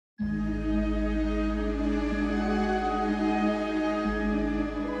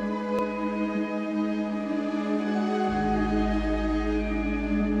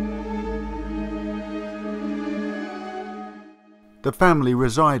The family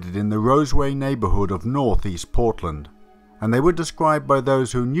resided in the Roseway neighborhood of northeast Portland, and they were described by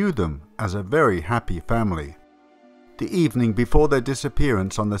those who knew them as a very happy family. The evening before their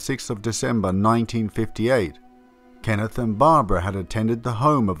disappearance on the 6th of December 1958, Kenneth and Barbara had attended the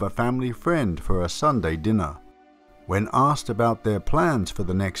home of a family friend for a Sunday dinner. When asked about their plans for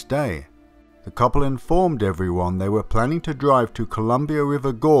the next day, the couple informed everyone they were planning to drive to Columbia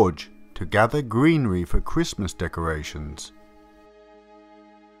River Gorge to gather greenery for Christmas decorations.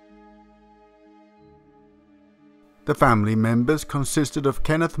 The family members consisted of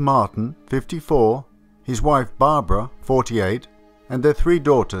Kenneth Martin, 54, his wife Barbara, 48, and their three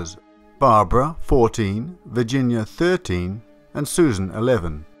daughters, Barbara, 14, Virginia, 13, and Susan,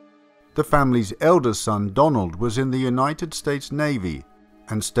 11. The family's eldest son, Donald, was in the United States Navy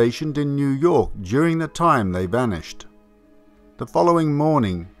and stationed in New York during the time they vanished. The following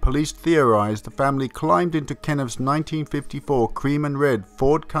morning, police theorized the family climbed into Kenneth's 1954 cream and red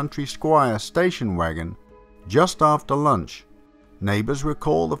Ford Country Squire station wagon just after lunch. Neighbors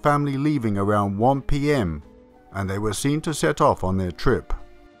recall the family leaving around 1 p.m. and they were seen to set off on their trip.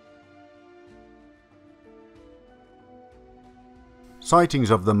 Sightings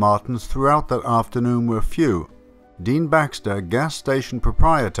of the Martins throughout that afternoon were few. Dean Baxter, a gas station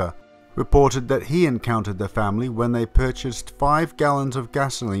proprietor, reported that he encountered the family when they purchased 5 gallons of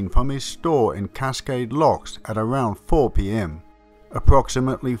gasoline from his store in Cascade Locks at around 4 p.m.,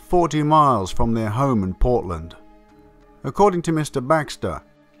 approximately 40 miles from their home in Portland. According to Mr. Baxter,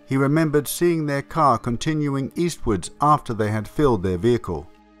 he remembered seeing their car continuing eastwards after they had filled their vehicle.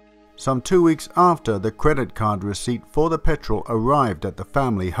 Some 2 weeks after, the credit card receipt for the petrol arrived at the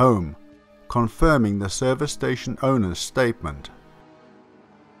family home, confirming the service station owner's statement.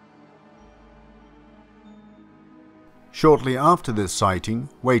 Shortly after this sighting,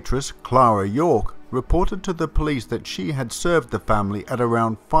 waitress Clara York reported to the police that she had served the family at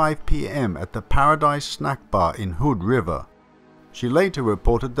around 5 p.m. at the Paradise Snack Bar in Hood River. She later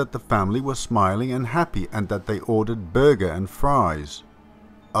reported that the family was smiling and happy and that they ordered burger and fries.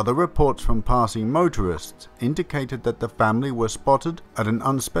 Other reports from passing motorists indicated that the family was spotted at an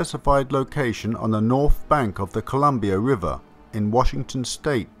unspecified location on the north bank of the Columbia River in Washington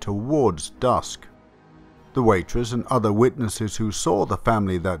state towards dusk. The waitress and other witnesses who saw the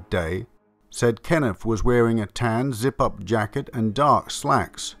family that day said Kenneth was wearing a tan zip-up jacket and dark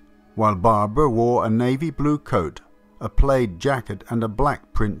slacks, while Barbara wore a navy blue coat, a plaid jacket and a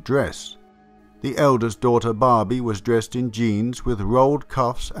black print dress. The eldest daughter Barbie was dressed in jeans with rolled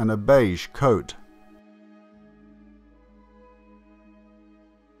cuffs and a beige coat.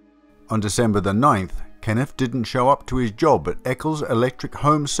 On December the 9th, Kenneth didn't show up to his job at Eccles Electric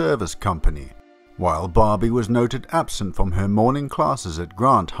Home Service Company, while Barbie was noted absent from her morning classes at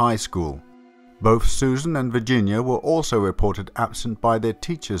Grant High School. Both Susan and Virginia were also reported absent by their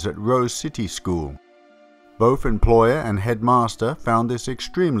teachers at Rose City School. Both employer and headmaster found this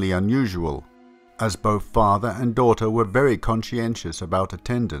extremely unusual, as both father and daughter were very conscientious about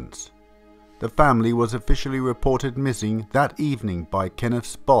attendance. The family was officially reported missing that evening by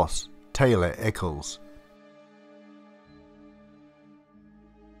Kenneth's boss, Taylor Eccles.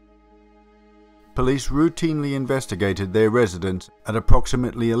 Police routinely investigated their residence at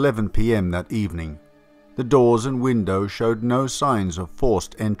approximately 11 p.m. that evening. The doors and windows showed no signs of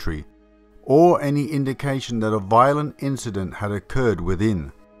forced entry, or any indication that a violent incident had occurred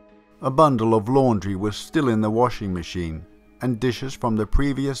within. A bundle of laundry was still in the washing machine, and dishes from the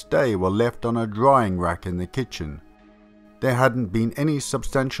previous day were left on a drying rack in the kitchen. There hadn't been any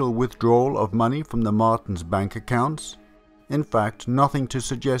substantial withdrawal of money from the Martins' bank accounts. In fact, nothing to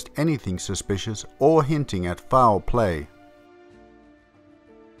suggest anything suspicious or hinting at foul play.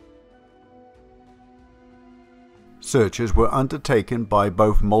 Searches were undertaken by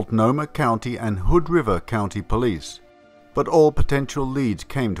both Multnomah County and Hood River County Police, but all potential leads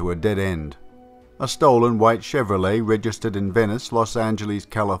came to a dead end. A stolen white Chevrolet registered in Venice, Los Angeles,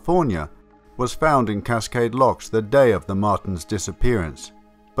 California, was found in Cascade Locks the day of the Martins' disappearance,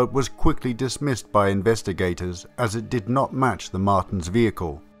 but was quickly dismissed by investigators as it did not match the Martins'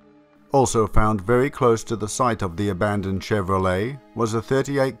 vehicle. Also found very close to the site of the abandoned Chevrolet was a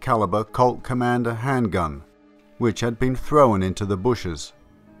 .38 caliber Colt Commander handgun, which had been thrown into the bushes.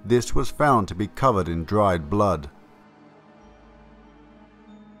 This was found to be covered in dried blood.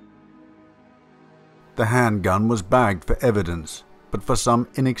 The handgun was bagged for evidence, but for some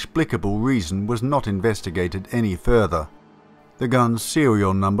inexplicable reason was not investigated any further. The gun's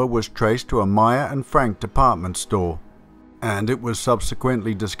serial number was traced to a Meyer and Frank department store, and it was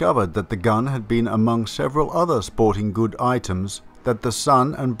subsequently discovered that the gun had been among several other sporting good items that the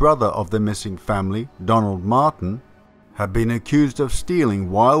son and brother of the missing family, Donald Martin, had been accused of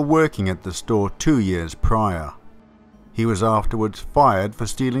stealing while working at the store 2 years prior. He was afterwards fired for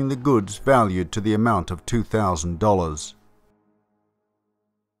stealing the goods valued to the amount of $2,000.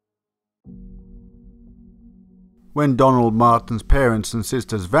 When Donald Martin's parents and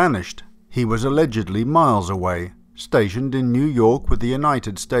sisters vanished, he was allegedly miles away, stationed in New York with the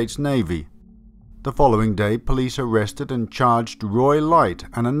United States Navy. The following day, police arrested and charged Roy Light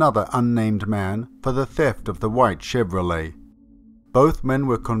and another unnamed man for the theft of the white Chevrolet. Both men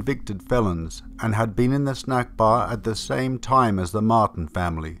were convicted felons and had been in the snack bar at the same time as the Martin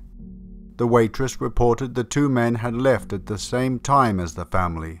family. The waitress reported the two men had left at the same time as the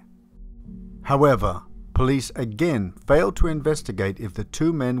family. However, police again failed to investigate if the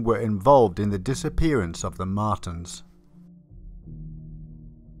two men were involved in the disappearance of the Martins.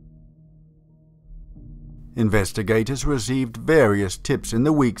 Investigators received various tips in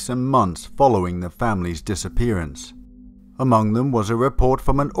the weeks and months following the family's disappearance. Among them was a report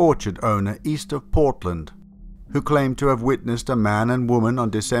from an orchard owner east of Portland, who claimed to have witnessed a man and woman on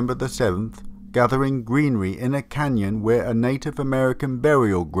December the 7th gathering greenery in a canyon where a Native American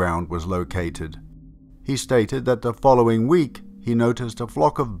burial ground was located. He stated that the following week he noticed a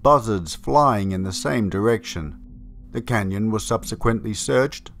flock of buzzards flying in the same direction. The canyon was subsequently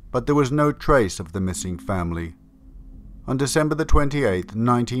searched, but there was no trace of the missing family. On December the 28th,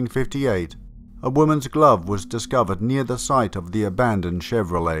 1958, a woman's glove was discovered near the site of the abandoned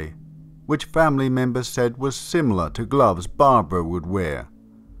Chevrolet, which family members said was similar to gloves Barbara would wear.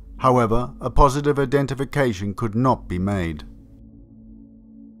 However, a positive identification could not be made.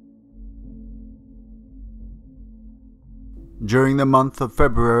 During the month of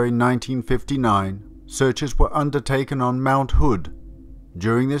February 1959, searches were undertaken on Mount Hood.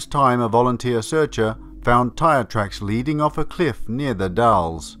 During this time, a volunteer searcher found tire tracks leading off a cliff near the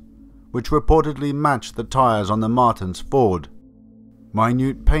Dalles, which reportedly matched the tires on the Martins' Ford.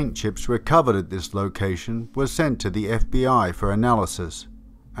 Minute paint chips recovered at this location were sent to the FBI for analysis,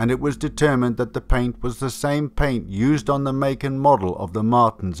 and it was determined that the paint was the same paint used on the make and model of the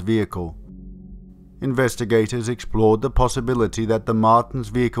Martins' vehicle. Investigators explored the possibility that the Martins'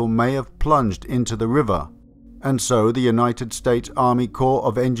 vehicle may have plunged into the river, and so the United States Army Corps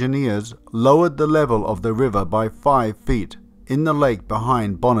of Engineers lowered the level of the river by 5 feet in the lake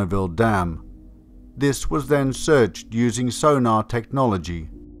behind Bonneville Dam. This was then searched using sonar technology,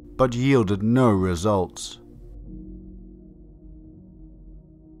 but yielded no results.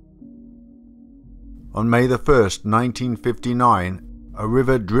 On May 1, 1959, a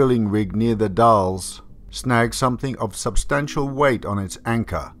river drilling rig near the Dalles snagged something of substantial weight on its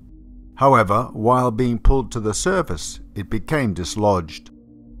anchor. However, while being pulled to the surface, it became dislodged.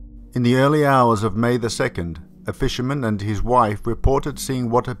 In the early hours of May 2nd, a fisherman and his wife reported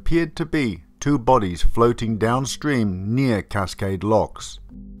seeing what appeared to be 2 bodies floating downstream near Cascade Locks.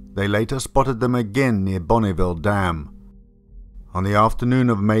 They later spotted them again near Bonneville Dam. On the afternoon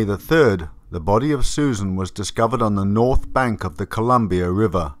of May 3rd, the body of Susan was discovered on the north bank of the Columbia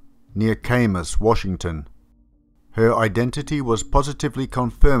River, near Camas, Washington. Her identity was positively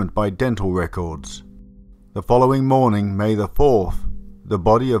confirmed by dental records. The following morning, May 4th, the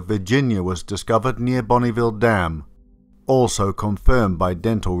body of Virginia was discovered near Bonneville Dam, also confirmed by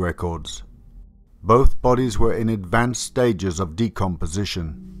dental records. Both bodies were in advanced stages of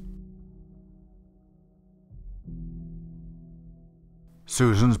decomposition.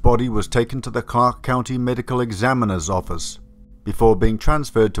 Susan's body was taken to the Clark County Medical Examiner's office before being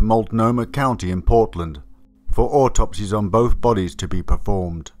transferred to Multnomah County in Portland for autopsies on both bodies to be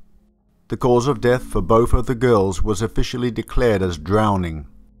performed. The cause of death for both of the girls was officially declared as drowning.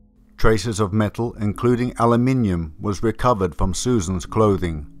 Traces of metal, including aluminium, was recovered from Susan's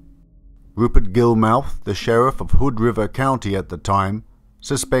clothing. Rupert Gilmouth, the sheriff of Hood River County at the time,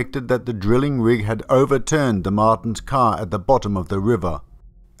 suspected that the drilling rig had overturned the Martins' car at the bottom of the river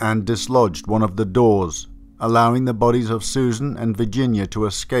and dislodged one of the doors, allowing the bodies of Susan and Virginia to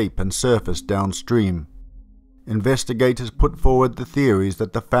escape and surface downstream. Investigators put forward the theories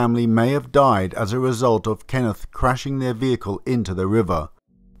that the family may have died as a result of Kenneth crashing their vehicle into the river,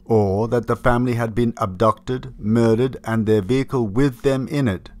 or that the family had been abducted, murdered, and their vehicle with them in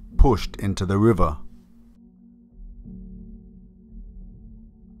it pushed into the river.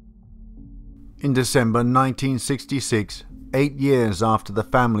 In December 1966, 8 years after the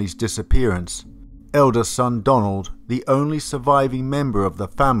family's disappearance, eldest son Donald, the only surviving member of the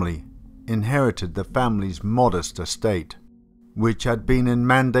family, inherited the family's modest estate, which had been in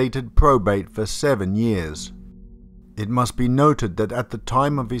mandated probate for 7 years. It must be noted that at the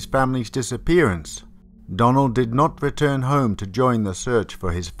time of his family's disappearance, Donald did not return home to join the search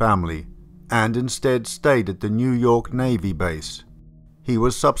for his family, and instead stayed at the New York Navy base. He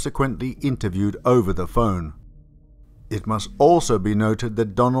was subsequently interviewed over the phone. It must also be noted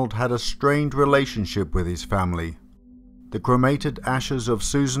that Donald had a strained relationship with his family. The cremated ashes of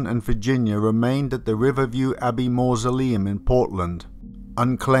Susan and Virginia remained at the Riverview Abbey Mausoleum in Portland,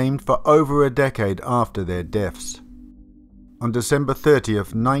 unclaimed for over a decade after their deaths. On December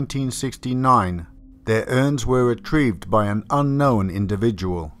 30th, 1969, their urns were retrieved by an unknown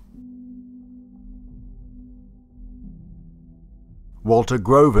individual. Walter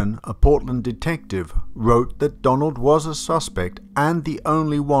Groven, a Portland detective, wrote that Donald was a suspect and the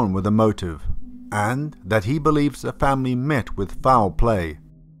only one with a motive, and that he believes the family met with foul play.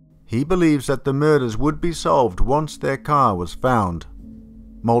 He believes that the murders would be solved once their car was found.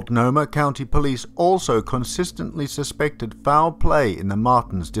 Multnomah County Police also consistently suspected foul play in the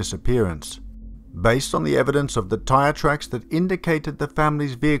Martins' disappearance, based on the evidence of the tire tracks that indicated the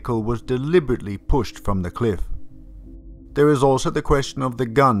family's vehicle was deliberately pushed from the cliff. There is also the question of the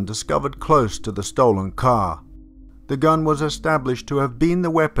gun discovered close to the stolen car. The gun was established to have been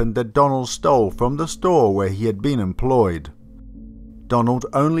the weapon that Donald stole from the store where he had been employed. Donald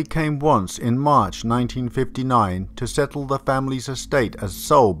only came once in March 1959 to settle the family's estate as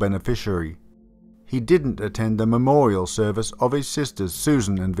sole beneficiary. He didn't attend the memorial service of his sisters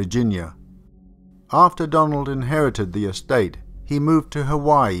Susan and Virginia. After Donald inherited the estate, he moved to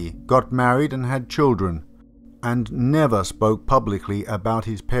Hawaii, got married and had children, and never spoke publicly about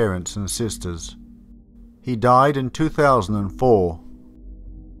his parents and sisters. He died in 2004.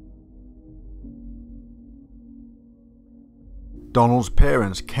 Donald's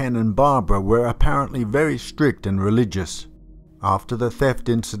parents, Ken and Barbara, were apparently very strict and religious. After the theft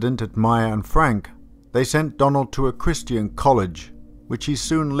incident at Maya and Frank, they sent Donald to a Christian college, which he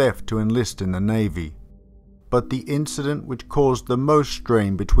soon left to enlist in the Navy. But the incident which caused the most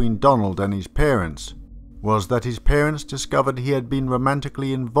strain between Donald and his parents was that his parents discovered he had been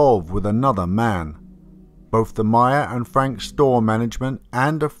romantically involved with another man. Both the Maya and Frank store management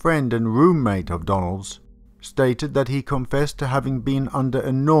and a friend and roommate of Donald's stated that he confessed to having been under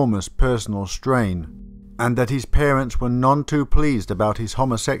enormous personal strain, and that his parents were none too pleased about his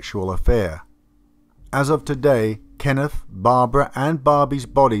homosexual affair. As of today, Kenneth, Barbara and Barbie's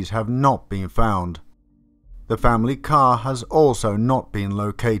bodies have not been found. The family car has also not been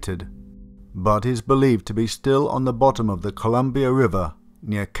located, but is believed to be still on the bottom of the Columbia River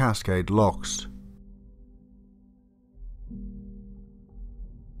near Cascade Locks.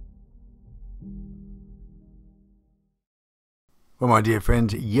 Well, my dear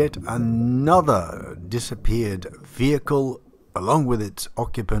friends, yet another disappeared vehicle, along with its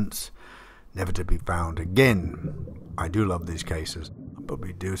occupants, never to be found again. I do love these cases. I'll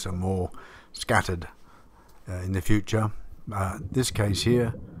probably do some more scattered in the future. This case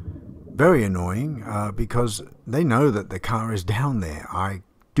here, very annoying because they know that the car is down there. I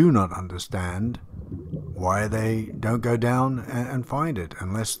do not understand why they don't go down and find it,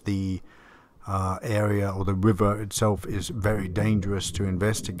 unless the area or the river itself is very dangerous to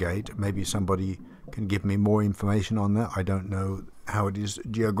investigate. Maybe somebody can give me more information on that. I don't know how it is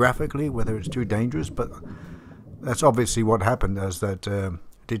geographically, whether it's too dangerous, but that's obviously what happened, as that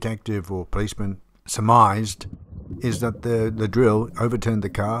detective or policeman surmised, is that the drill overturned the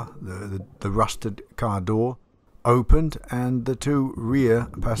car, the rusted car door opened, and the two rear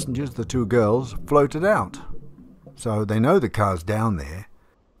passengers, the two girls, floated out. So they know the car's down there.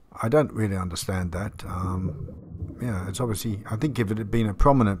 I don't really understand that. Yeah, it's obviously, I think if it had been a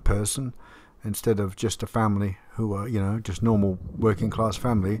prominent person instead of just a family who are, just normal working class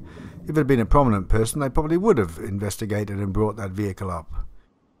family, if it had been a prominent person, they probably would have investigated and brought that vehicle up.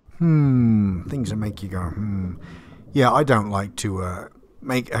 Things that make you go, Yeah, I don't like to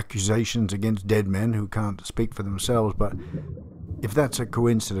make accusations against dead men who can't speak for themselves, but if that's a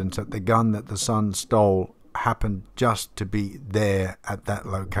coincidence that the gun that the son stole happened just to be there at that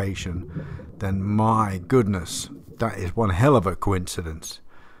location, then my goodness, that is one hell of a coincidence.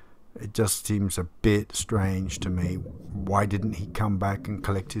 It just seems a bit strange to me. Why didn't he come back and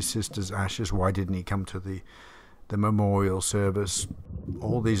collect his sister's ashes? Why didn't he come to the memorial service?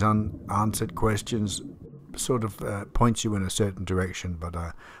 All these unanswered questions sort of points you in a certain direction, but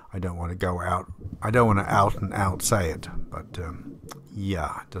I don't want to go out. I don't want to out and out say it, but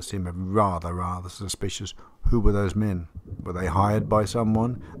yeah, it does seem rather suspicious. Who were those men? Were they hired by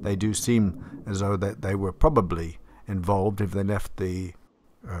someone? They do seem as though that they were probably involved if they left the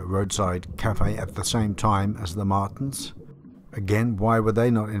roadside cafe at the same time as the Martins. Again, why were they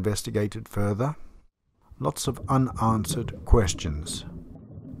not investigated further? Lots of unanswered questions.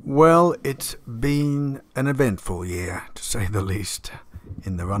 Well, it's been an eventful year, to say the least.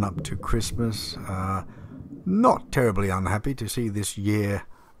 in the run-up to Christmas. Not terribly unhappy to see this year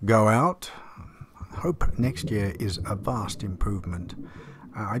go out. Hope next year is a vast improvement.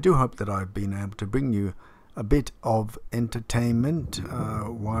 I do hope that I've been able to bring you a bit of entertainment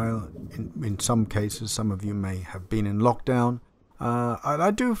while in some cases some of you may have been in lockdown.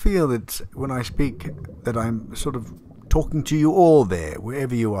 I do feel that when I speak that I'm sort of talking to you all there,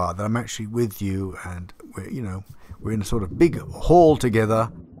 wherever you are, that I'm actually with you, and we're in a sort of big hall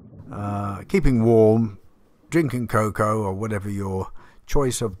together, keeping warm, drinking cocoa or whatever your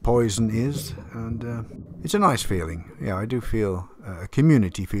choice of poison is, and it's a nice feeling. Yeah, I do feel a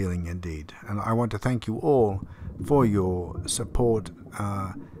community feeling indeed, and I want to thank you all for your support.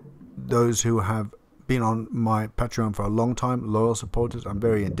 Those who have been on my Patreon for a long time, loyal supporters, I'm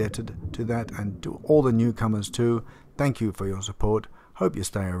very indebted to that, and to all the newcomers too. Thank you for your support. Hope you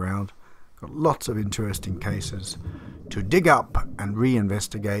stay around. Got lots of interesting cases to dig up and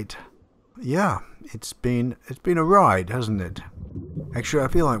reinvestigate. Yeah, it's been a ride, hasn't it? Actually, I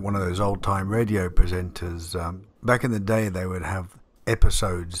feel like one of those old-time radio presenters. Back in the day, they would have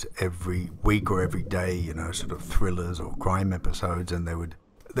episodes every week or every day, sort of thrillers or crime episodes, and they would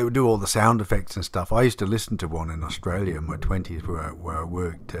do all the sound effects and stuff. I used to listen to one in Australia in my 20s where I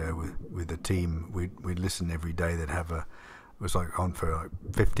worked with a team. We'd listen every day. They'd have it was like on for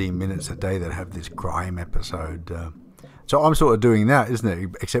like 15 minutes a day. They'd have this crime episode. So I'm sort of doing that, isn't it?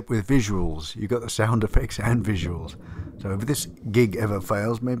 Except with visuals. You've got the sound effects and visuals. So if this gig ever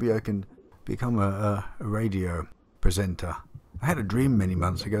fails, maybe I can become a radio presenter. I had a dream many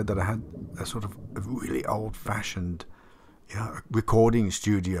months ago that I had a sort of a really old-fashioned recording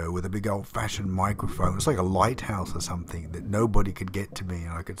studio with a big old-fashioned microphone. It's like a lighthouse or something that nobody could get to me,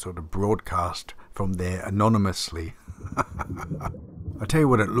 and I could sort of broadcast from there anonymously. I'll tell you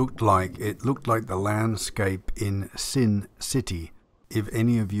what it looked like. It looked like the landscape in Sin City. If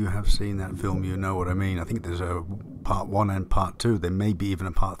any of you have seen that film, you know what I mean. I think there's a part 1 and part 2. There may be even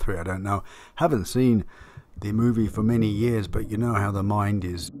a part 3, I don't know. Haven't seen the movie for many years, but you know how the mind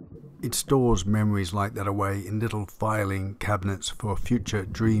is. It stores memories like that away in little filing cabinets for future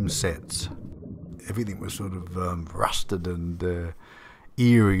dream sets. Everything was sort of rusted and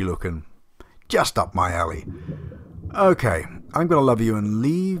eerie looking. Just up my alley. Okay, I'm going to love you and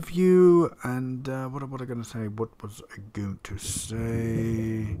leave you. And what am I going to say? What was I going to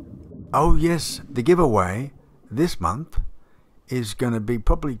say? Oh yes, the giveaway this month is going to be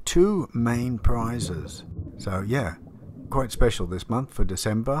probably 2 main prizes. So yeah, quite special this month for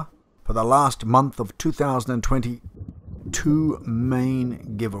December. For the last month of 2020, 2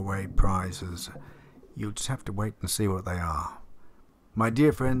 main giveaway prizes. You'll just have to wait and see what they are. My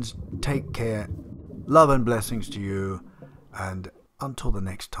dear friends, take care. Love and blessings to you. And until the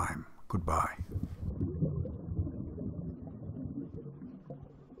next time, goodbye.